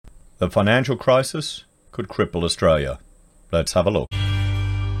The financial crisis could cripple Australia. Let's have a look.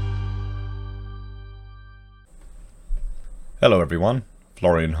 Hello everyone,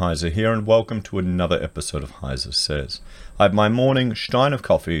 Florian Heiser here and welcome to another episode of Heiser Says. I have my morning stein of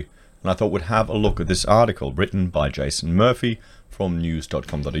coffee and I thought we'd have a look at this article written by Jason Murphy from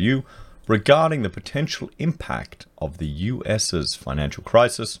news.com.au regarding the potential impact of the US's financial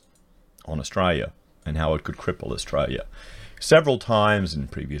crisis on Australia and how it could cripple Australia. Several times in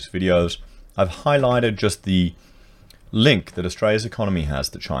previous videos, I've highlighted just the link that Australia's economy has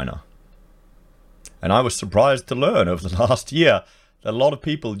to China. And I was surprised to learn over the last year that a lot of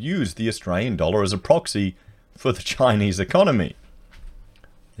people use the Australian dollar as a proxy for the Chinese economy.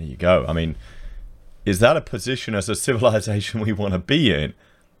 There you go. I mean, is that a position as a civilization we want to be in?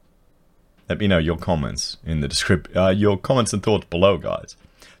 Let me know your comments in the description, your comments and thoughts below, guys.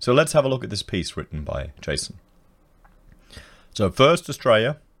 So let's have a look at this piece written by Jason. So first,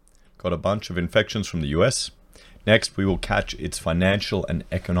 Australia got a bunch of infections from the US. Next, we will catch its financial and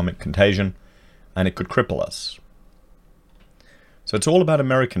economic contagion, and it could cripple us. So it's all about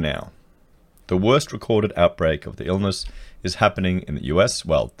America now. The worst recorded outbreak of the illness is happening in the US.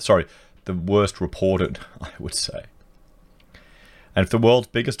 Well, sorry, the worst reported, I would say. And if the world's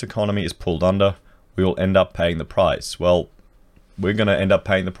biggest economy is pulled under, we will end up paying the price. Well, we're going to end up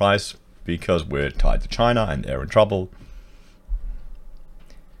paying the price because we're tied to China and they're in trouble.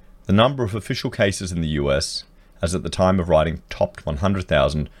 The number of official cases in the US has at the time of writing topped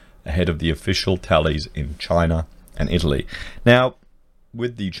 100,000 ahead of the official tallies in China and Italy. Now,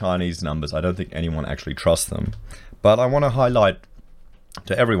 with the Chinese numbers, I don't think anyone actually trusts them. But I want to highlight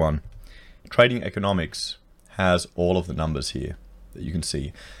to everyone, Trading Economics has all of the numbers here that you can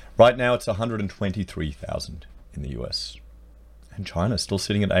see. Right now, it's 123,000 in the US. And China's still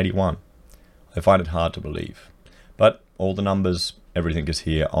sitting at 81. I find it hard to believe. But all the numbers, everything is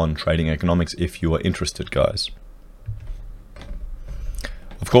here on Trading Economics if you are interested, guys.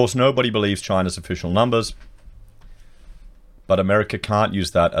 Of course, nobody believes China's official numbers, but America can't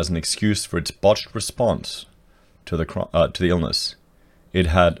use that as an excuse for its botched response to the illness. It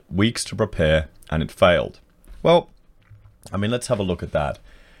had weeks to prepare, and it failed. Well, I mean, let's have a look at that.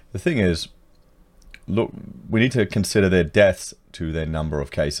 The thing is, look, we need to consider their deaths to their number of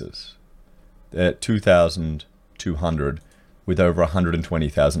cases. They're at 2,200 with over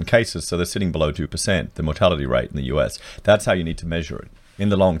 120,000 cases, so they're sitting below 2%, the mortality rate in the US. That's how you need to measure it in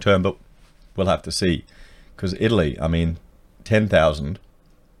the long term, but we'll have to see. Because Italy, I mean, 10,000, and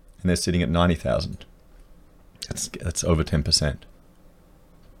they're sitting at 90,000. That's over 10%.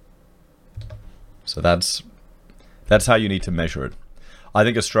 So that's how you need to measure it. I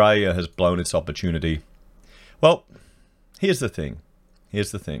think Australia has blown its opportunity. Well, here's the thing.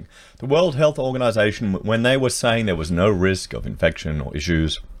 The World Health Organization, when they were saying there was no risk of infection or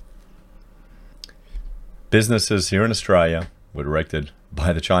issues, businesses here in Australia were directed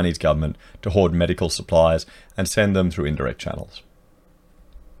by the Chinese government to hoard medical supplies and send them through indirect channels.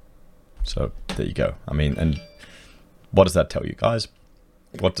 So there you go. I mean, and what does that tell you, guys?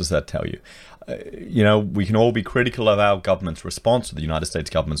 What does that tell you? You know, we can all be critical of our government's response, or the United States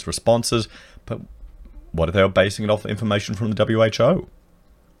government's responses, but what if they were basing it off information from the WHO?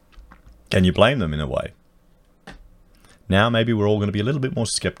 Can you blame them in a way? Now maybe we're all going to be a little bit more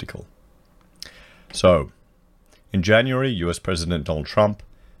skeptical. So, in January, US President Donald Trump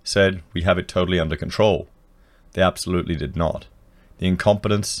said, "We have it totally under control." They absolutely did not. The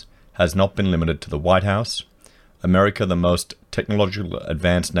incompetence has not been limited to the White House. America, the most technologically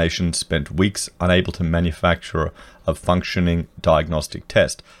advanced nation, spent weeks unable to manufacture a functioning diagnostic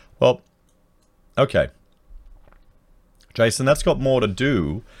test. Well, okay. Jason, that's got more to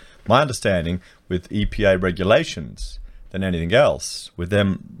do, my understanding, with EPA regulations than anything else, with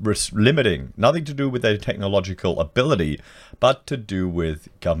them limiting, nothing to do with their technological ability, but to do with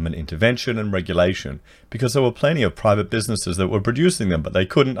government intervention and regulation, because there were plenty of private businesses that were producing them, but they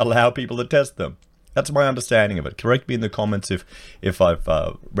couldn't allow people to test them. That's my understanding of it. Correct me in the comments if I've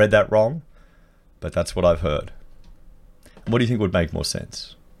read that wrong, but that's what I've heard. What do you think would make more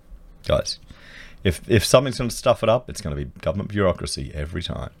sense? Guys, if something's going to stuff it up, it's going to be government bureaucracy every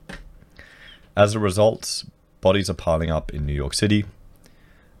time. As a result, bodies are piling up in New York City.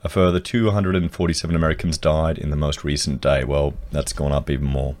 A further 247 Americans died in the most recent day. Well, that's gone up even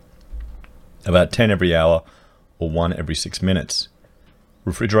more. About 10 every hour, or 1 every 6 minutes.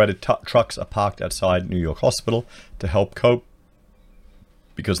 Refrigerated trucks are parked outside New York Hospital to help cope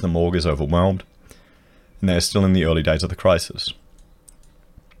because the morgue is overwhelmed, and they're still in the early days of the crisis.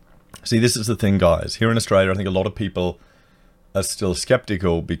 See, this is the thing, guys. Here in Australia, I think a lot of people are still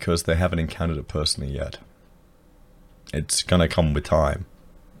skeptical because they haven't encountered it personally yet. It's going to come with time.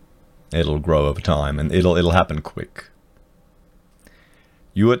 It'll grow over time, and it'll happen quick.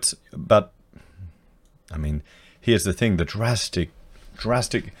 But I mean, here's the thing: the drastic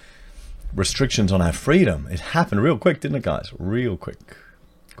restrictions on our freedom. It happened real quick, didn't it, guys? Real quick,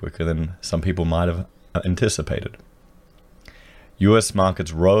 quicker than some people might have anticipated. U.S.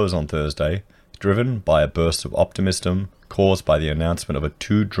 markets rose on Thursday, driven by a burst of optimism caused by the announcement of a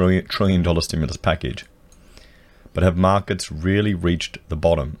 $2 trillion stimulus package. But have markets really reached the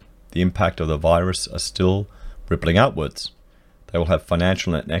bottom? The impact of the virus are still rippling outwards. They will have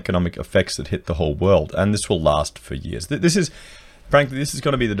financial and economic effects that hit the whole world, and this will last for years. Frankly, this is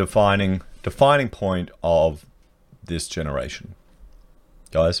going to be the defining point of this generation.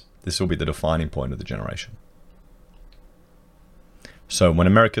 Guys, this will be the defining point of the generation. So when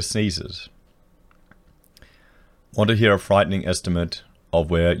America sneezes, want to hear a frightening estimate of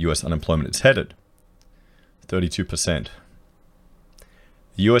where US unemployment is headed? 32%.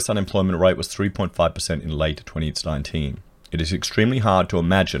 The US unemployment rate was 3.5% in late 2019. It is extremely hard to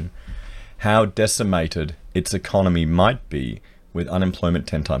imagine how decimated its economy might be with unemployment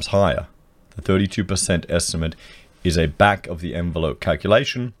 10 times higher. The 32% estimate is a back-of-the-envelope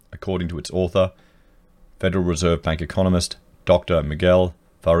calculation, according to its author, Federal Reserve Bank economist Dr. Miguel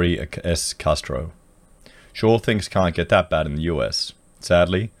Fari S. Castro. Sure, things can't get that bad in the US.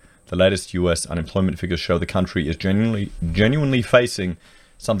 Sadly, the latest US unemployment figures show the country is genuinely facing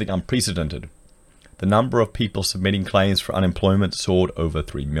something unprecedented. The number of people submitting claims for unemployment soared over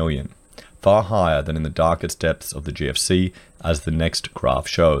 3 million, far higher than in the darkest depths of the GFC, as the next graph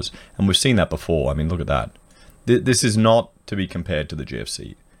shows. And we've seen that before. I mean, look at that. This is not to be compared to the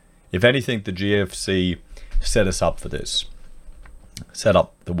GFC. If anything, the GFC set us up for this. Set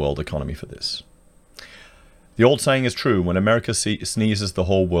up the world economy for this. The old saying is true: when America sneezes, the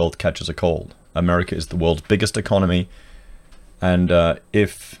whole world catches a cold. America is the world's biggest economy, and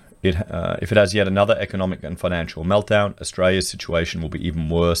if it has yet another economic and financial meltdown, Australia's situation will be even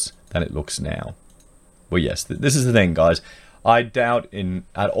worse than it looks now. Well, yes, this is the thing, guys. I doubt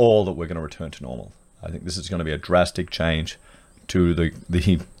at all that we're going to return to normal. I think this is going to be a drastic change to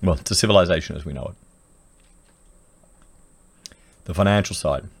to civilization as we know it. The financial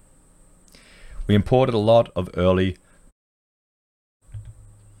side. We imported a lot of early...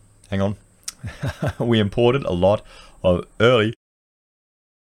 Hang on. We imported a lot of early...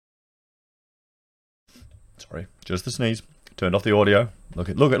 Sorry, just the sneeze. Turned off the audio.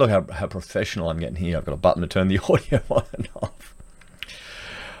 Look how professional I'm getting here. I've got a button to turn the audio on and off.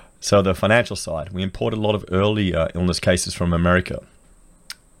 So the financial side. We imported a lot of early illness cases from America.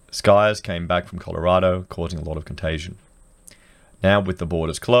 Skiers came back from Colorado, causing a lot of contagion. Now, with the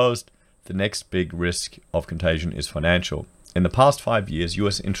borders closed, the next big risk of contagion is financial. In the past 5 years,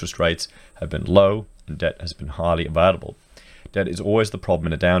 US interest rates have been low and debt has been highly available. Debt is always the problem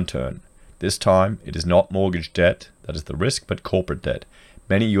in a downturn. This time, it is not mortgage debt that is the risk, but corporate debt.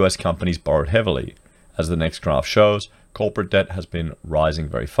 Many US companies borrowed heavily. As the next graph shows, corporate debt has been rising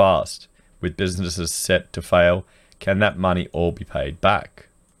very fast. With businesses set to fail, can that money all be paid back?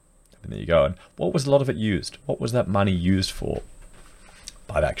 And there you go. And what was a lot of it used? What was that money used for?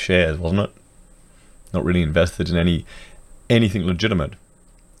 Buy back shares, wasn't it? Not really invested in anything legitimate.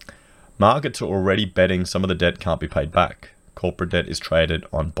 Markets are already betting some of the debt can't be paid back. Corporate debt is traded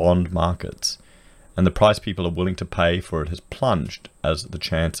on bond markets, and the price people are willing to pay for it has plunged as the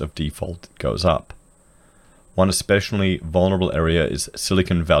chance of default goes up. One especially vulnerable area is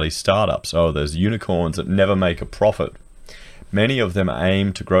Silicon Valley startups. Oh, there's unicorns that never make a profit. Many of them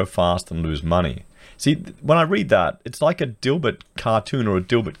aim to grow fast and lose money. See, when I read that, it's like a Dilbert cartoon or a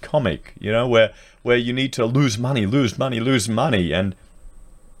Dilbert comic, you know, where you need to lose money, and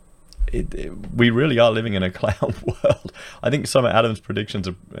we really are living in a clown world. I think some of Adam's predictions,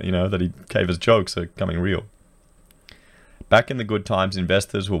 that he gave as jokes, are coming real. Back in the good times,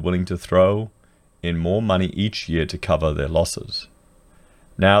 investors were willing to throw in more money each year to cover their losses.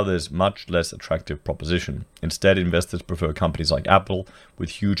 Now there's much less attractive proposition. Instead, investors prefer companies like Apple with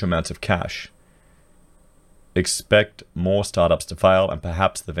huge amounts of cash. Expect more startups to fail, and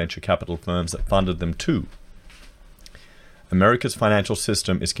perhaps the venture capital firms that funded them too. America's financial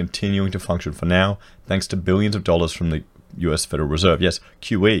system is continuing to function for now, thanks to billions of dollars from the US Federal Reserve. Yes,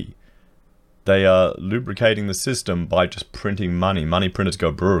 QE. They are lubricating the system by just printing money. Money printers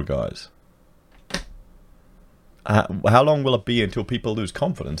go brr, guys. How long will it be until people lose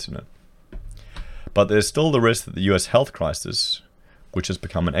confidence in it? But there's still the risk that the US health crisis, which has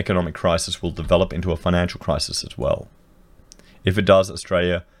become an economic crisis, will develop into a financial crisis as well. If it does,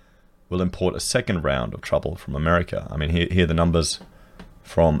 Australia will import a second round of trouble from America. I mean, here are the numbers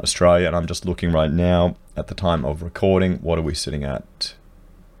from Australia, and I'm just looking right now at the time of recording. What are we sitting at?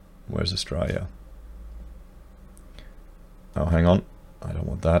 Where's Australia? Oh, hang on. I don't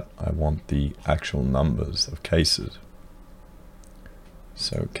want that. I want the actual numbers of cases.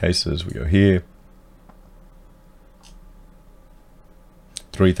 So cases, we go here.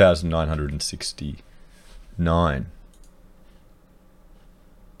 3,969.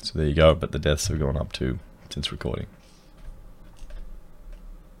 So there you go, but the deaths have gone up too since recording.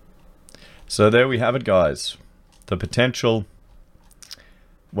 So there we have it, guys. The potential,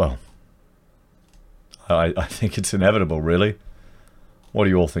 well, I think it's inevitable, really. What do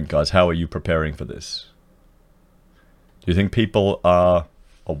you all think, guys? How are you preparing for this? Do you think people are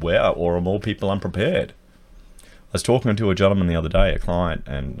aware, or are more people unprepared? I was talking to a gentleman the other day, a client,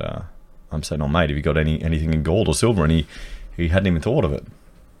 and I'm saying, "Oh, mate, have you got anything in gold or silver?" And he hadn't even thought of it.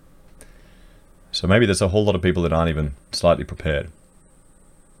 So maybe there's a whole lot of people that aren't even slightly prepared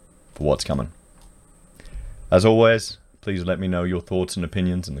for what's coming. As always, please let me know your thoughts and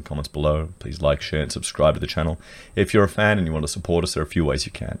opinions in the comments below. Please like, share, and subscribe to the channel. If you're a fan and you want to support us, there are a few ways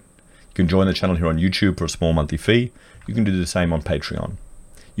you can. You can join the channel here on YouTube for a small monthly fee. You can do the same on Patreon.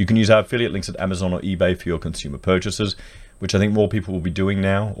 You can use our affiliate links at Amazon or eBay for your consumer purchases, which I think more people will be doing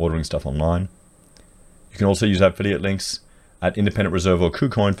now, ordering stuff online. You can also use our affiliate links at Independent Reserve or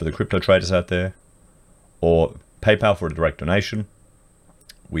KuCoin for the crypto traders out there, or PayPal for a direct donation.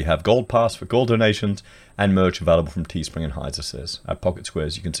 We have Gold Pass for gold donations and merch available from Teespring and Heiser says at Pocket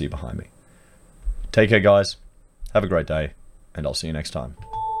Squares you can see behind me. Take care, guys. Have a great day, and I'll see you next time.